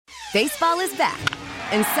Baseball is back,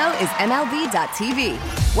 and so is MLB.tv.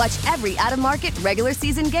 Watch every out-of-market regular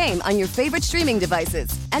season game on your favorite streaming devices,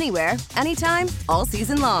 anywhere, anytime, all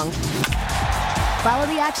season long. Follow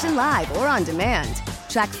the action live or on demand.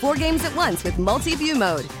 Track 4 games at once with multi-view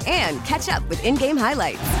mode and catch up with in-game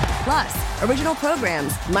highlights. Plus, original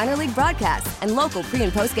programs, minor league broadcasts, and local pre-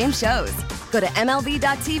 and post-game shows. Go to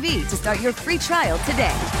MLB.tv to start your free trial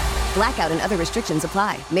today. Blackout and other restrictions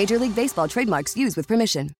apply. Major League Baseball trademarks used with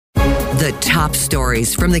permission. The top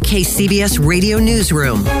stories from the KCBS Radio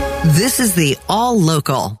Newsroom. This is the All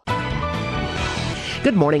Local.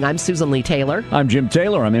 Good morning. I'm Susan Lee Taylor. I'm Jim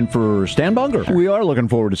Taylor. I'm in for Stan Bunger. We are looking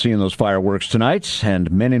forward to seeing those fireworks tonight,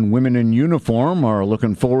 and men and women in uniform are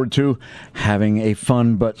looking forward to having a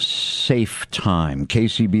fun but safe time.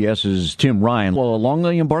 KCBS's Tim Ryan, along the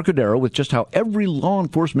Embarcadero, with just how every law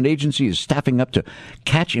enforcement agency is staffing up to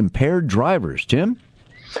catch impaired drivers. Tim?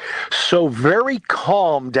 So very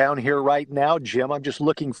calm down here right now, Jim. I'm just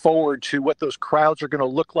looking forward to what those crowds are going to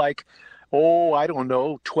look like. I don't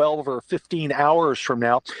know, 12 or 15 hours from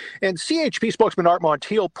now. And CHP spokesman Art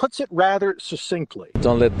Montiel puts it rather succinctly.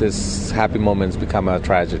 Don't let these happy moments become a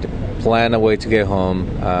tragedy. Plan a way to get home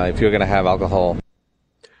if you're going to have alcohol.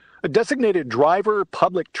 A designated driver,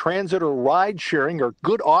 public transit, or ride sharing are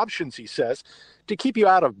good options, he says, to keep you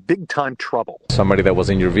out of big-time trouble. Somebody that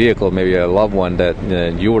was in your vehicle, maybe a loved one that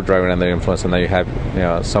you were driving under influence, and now you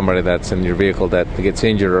have somebody that's in your vehicle that gets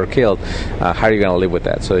injured or killed. How are you going to live with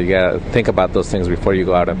that? So you got to think about those things before you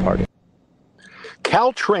go out and party.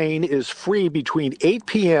 Caltrain is free between 8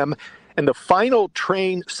 p.m. and the final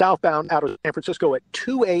train southbound out of San Francisco at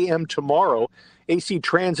 2 a.m. tomorrow. AC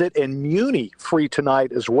Transit and Muni free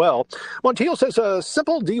tonight as well. Montiel says a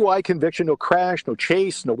simple DUI conviction, no crash, no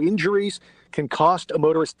chase, no injuries, can cost a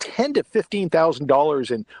motorist $10,000 to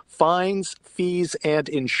 $15,000 in fines, fees, and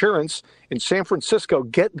insurance. In San Francisco,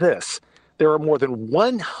 get this, there are more than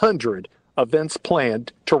 100 events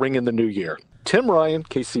planned to ring in the new year. Tim Ryan,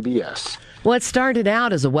 KCBS. What started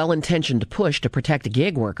out as a well-intentioned push to protect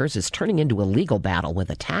gig workers is turning into a legal battle with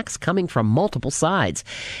attacks coming from multiple sides.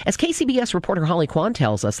 As KCBS reporter Holly Kwan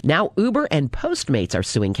tells us, now Uber and Postmates are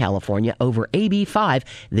suing California over AB 5,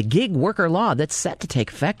 the gig worker law that's set to take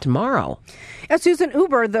effect tomorrow. As Susan,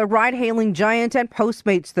 Uber, the ride-hailing giant, and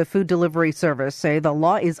Postmates, the food delivery service, say the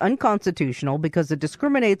law is unconstitutional because it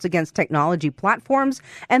discriminates against technology platforms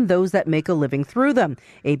and those that make a living through them.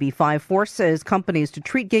 AB 5 forces companies to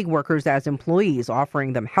treat gig workers as employees,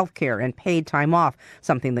 offering them health care and paid time off,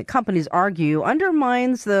 something that companies argue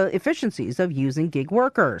undermines the efficiencies of using gig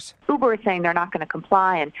workers. Uber is saying they're not going to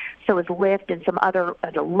comply, and so is Lyft and some other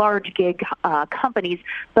large gig companies.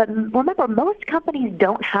 But remember, most companies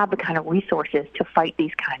don't have the kind of resources to fight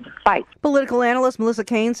these kinds of fights. Political analyst Melissa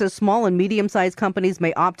Kane says small and medium-sized companies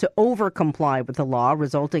may opt to over-comply with the law,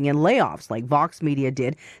 resulting in layoffs like Vox Media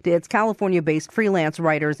did to its California-based freelance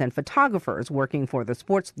writers and photographers working for the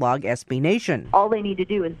sports blog SB Nation. All they need to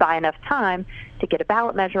do is buy enough time to get a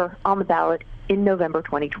ballot measure on the ballot in November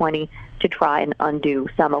 2020 to try and undo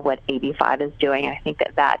some of what AB 5 is doing. I think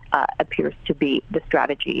that appears to be the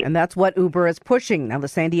strategy. And that's what Uber is pushing. Now, the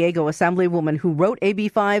San Diego Assemblywoman who wrote AB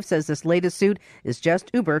 5 says this latest suit is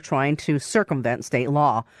just Uber trying to circumvent state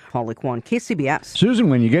law. Holly Kwan, KCBS.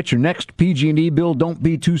 Susan, when you get your next PG&E bill, don't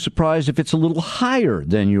be too surprised if it's a little higher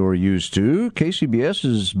than you're used to.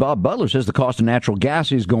 KCBS's Bob Butler says the cost of natural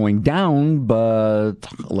gas is going down, but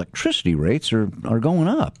electricity rates are going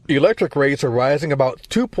up. Electric rates are rising about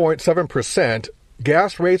 2.7%.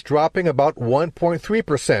 Gas rates dropping about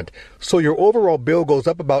 1.3%. So your overall bill goes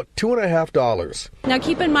up about $2.50. Now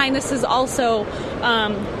keep in mind this is also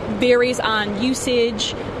varies on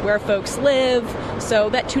usage, where folks live. So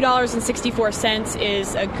that $2.64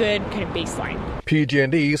 is a good kind of baseline.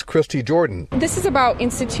 PG&E's Christy Jordan. This is about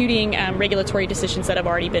instituting regulatory decisions that have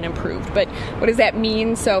already been approved. But what does that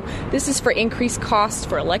mean? So this is for increased costs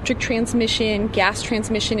for electric transmission, gas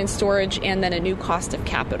transmission and storage, and then a new cost of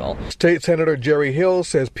capital. State Senator Jerry Hill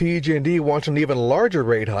says PG&E wants an even larger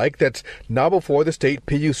rate hike that's now before the state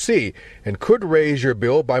PUC and could raise your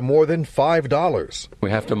bill by more than $5. We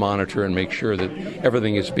have to monitor and make sure that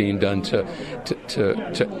everything is being done to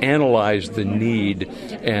analyze the need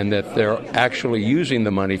and that they're actually using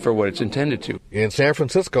the money for what it's intended to. In San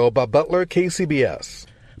Francisco, Bob Butler, KCBS.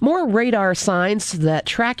 More radar signs that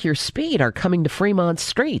track your speed are coming to Fremont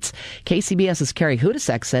streets. KCBS's Carrie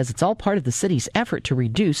Hudasek says it's all part of the city's effort to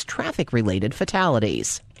reduce traffic-related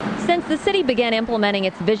fatalities. Since the city began implementing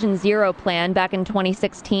its Vision Zero plan back in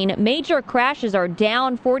 2016, major crashes are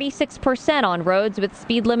down 46% on roads with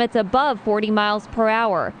speed limits above 40 miles per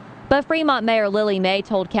hour. But Fremont Mayor Lily May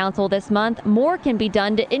told council this month more can be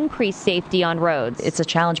done to increase safety on roads. It's a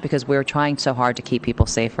challenge because we're trying so hard to keep people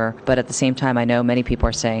safer. But at the same time, I know many people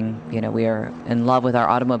are saying, we are in love with our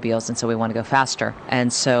automobiles, and so we want to go faster.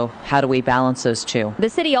 And so how do we balance those two? The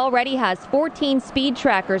city already has 14 speed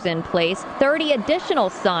trackers in place. 30 additional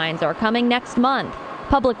signs are coming next month.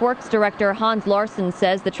 Public Works Director Hans Larson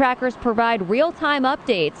says the trackers provide real-time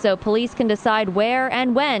updates so police can decide where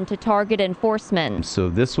and when to target enforcement. So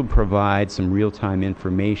this will provide some real-time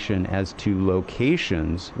information as to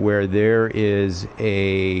locations where there is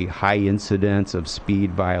a high incidence of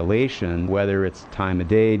speed violation, whether it's time of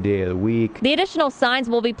day, day of the week. The additional signs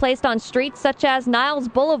will be placed on streets such as Niles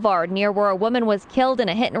Boulevard, near where a woman was killed in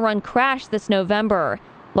a hit-and-run crash this November.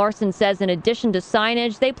 Larson says in addition to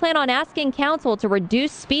signage, they plan on asking council to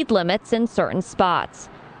reduce speed limits in certain spots.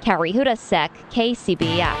 Carrie Hudasek,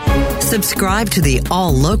 KCBS. Subscribe to the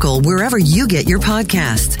All Local wherever you get your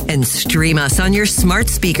podcasts and stream us on your smart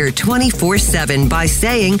speaker 24/7 by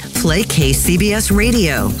saying, play KCBS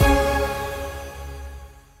Radio.